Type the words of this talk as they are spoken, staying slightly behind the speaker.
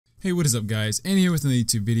Hey, what is up guys? Andy here with another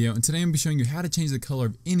YouTube video, and today I'm going to be showing you how to change the color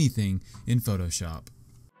of anything in Photoshop.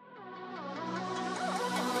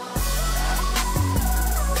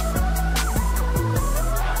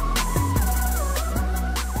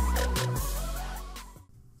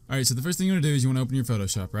 Alright, so the first thing you want to do is you want to open your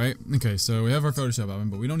Photoshop, right? Okay, so we have our Photoshop open,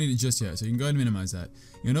 but we don't need it just yet, so you can go ahead and minimize that.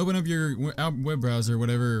 You can open up your web browser,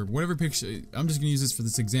 whatever picture. I'm just going to use this for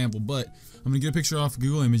this example, but I'm going to get a picture off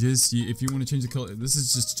Google Images. If you want to change the color, this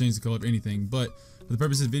is just to change the color of anything, but for the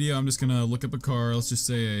purpose of the video, I'm just going to look up a car. Let's just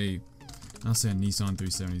say I'll say a Nissan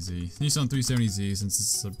 370Z. Nissan 370Z, since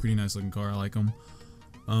this is a pretty nice looking car, I like them.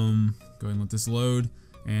 Go ahead and let this load,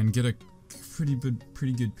 and get a pretty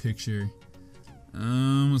good picture.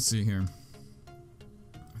 Let's see here.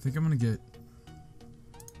 I think I'm gonna get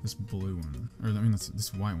this blue one, or I mean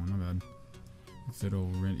this white one. My bad. If it'll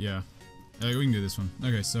rent, yeah. We can do this one.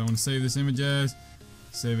 Okay, so I want to save this image as,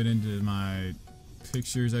 save it into my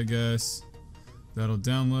pictures, I guess. That'll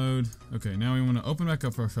download. Okay, now we want to open back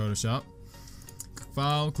up our Photoshop.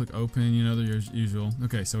 File, click open. You know the usual.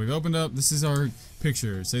 Okay, so we've opened up. This is our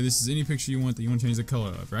picture. Say this is any picture you want that you want to change the color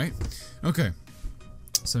of, right? Okay.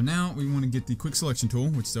 So now we want to get the quick selection tool,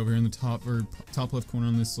 which is over here in the top left corner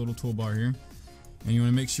on this little toolbar here, and you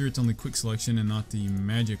want to make sure it's on the quick selection and not the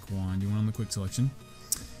magic wand. You want on the quick selection,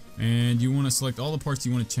 and you want to select all the parts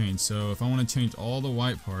you want to change. So if I want to change all the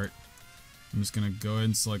white part, I'm just gonna go ahead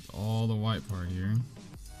and select all the white part here.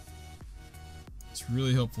 It's a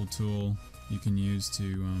really helpful tool you can use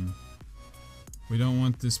to. We don't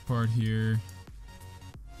want this part here.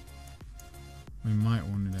 We might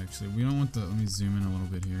want it actually. We don't want the. Let me zoom in a little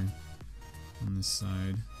bit here on this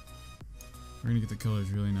side. We're gonna get the colors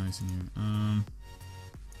really nice in here.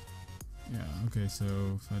 Yeah. Okay. So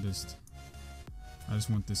if I just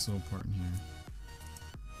want this little part in here.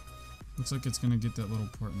 Looks like it's gonna get that little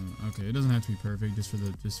part in there. Okay. It doesn't have to be perfect just for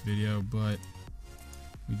this video, but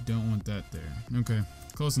we don't want that there. Okay.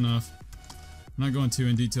 Close enough. I'm not going too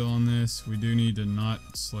in detail on this. We do need to not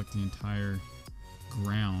select the entire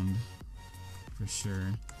ground. For sure.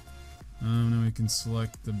 Now we can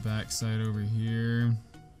select the back side over here.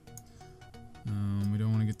 We don't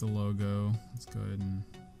want to get the logo. Let's go ahead and.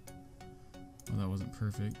 Well, that wasn't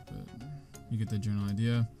perfect, but you get the general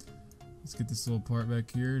idea. Let's get this little part back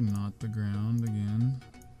here, not the ground again.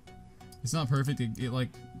 It's not perfect. It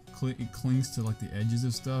clings to like the edges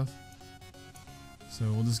of stuff. So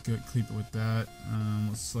we'll just keep it with that.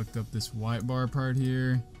 Let's select up this white bar part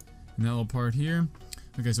here, and that little part here.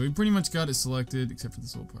 Okay, so we pretty much got it selected, except for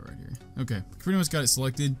this little part right here. Okay, pretty much got it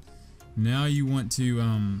selected. Now you want to,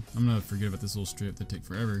 I'm gonna forget about this little strip that take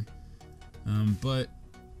forever.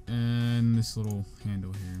 And this little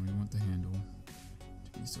handle here, we want the handle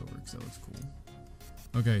to be silver because that looks cool.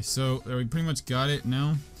 Okay, so we pretty much got it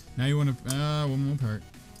now. Now you want to, one more part.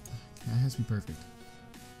 That has to be perfect.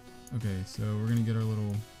 Okay, so we're gonna get our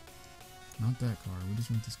little, not that car, we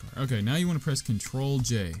just want this car. Okay, now you want to press Control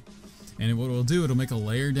J. And what it'll do, it'll make a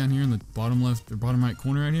layer down here in the bottom left or bottom right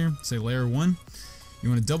corner right here. Say layer 1. You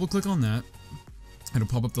want to double click on that. It'll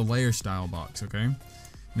pop up the layer style box, okay?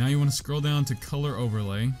 Now you want to scroll down to color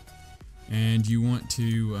overlay. And you want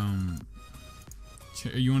to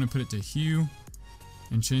put it to hue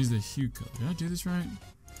and change the hue color. Did I do this right?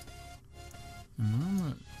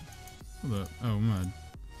 Hold up. Oh, my.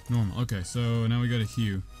 Normal. Okay, so now we got a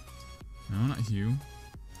hue. No, not hue.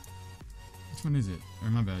 Which one is it? Or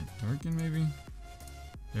my bad. Darken maybe?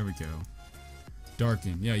 There we go.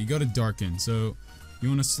 Darken. Yeah, you go to darken. So you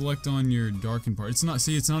want to select on your darken part. It's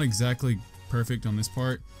not exactly perfect on this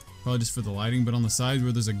part. Probably just for the lighting, but on the side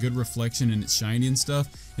where there's a good reflection and it's shiny and stuff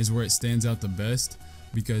is where it stands out the best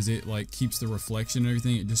because it like keeps the reflection and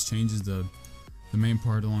everything. It just changes the main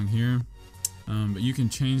part along here. But you can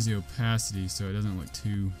change the opacity so it doesn't look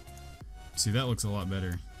too. See, that looks a lot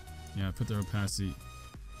better. Yeah, put the opacity.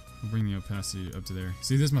 I'll bring the opacity up to there.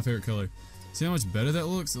 See, this is my favorite color. See how much better that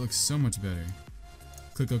looks? It looks so much better.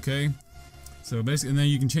 Click OK. So basically, and then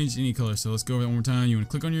you can change any color. So let's go over that one more time. You want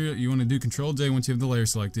to click on you want to do Control J once you have the layer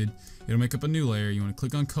selected. It'll make up a new layer. You want to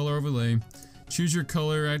click on color overlay. Choose your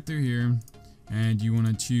color right through here. And you want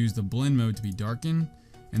to choose the blend mode to be darken.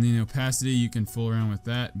 And then the opacity, you can fool around with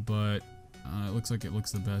that. But it looks like it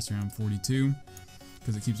looks the best around 42.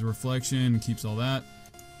 Because it keeps the reflection and keeps all that.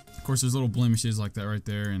 Of course, there's little blemishes like that right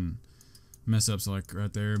there and mess ups like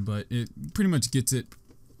right there, but it pretty much gets it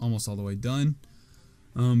almost all the way done.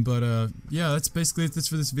 Yeah, that's basically it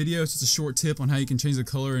for this video. It's just a short tip on how you can change the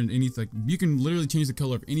color and anything. You can literally change the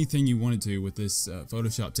color of anything you wanted to with this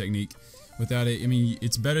Photoshop technique. Without it, I mean,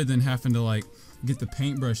 it's better than having to like get the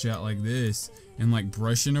paintbrush out like this and like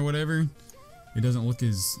brushing or whatever. It doesn't look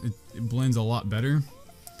as it blends a lot better.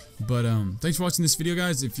 But thanks for watching this video,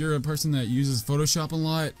 guys. If you're a person that uses Photoshop a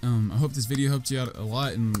lot, I hope this video helped you out a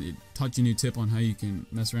lot and it taught you a new tip on how you can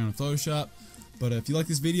mess around with Photoshop. But if you like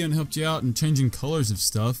this video and helped you out in changing colors of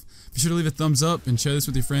stuff, be sure to leave a thumbs up and share this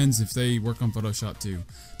with your friends if they work on Photoshop too.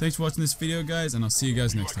 Thanks for watching this video, guys, and I'll see you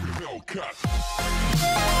guys next time.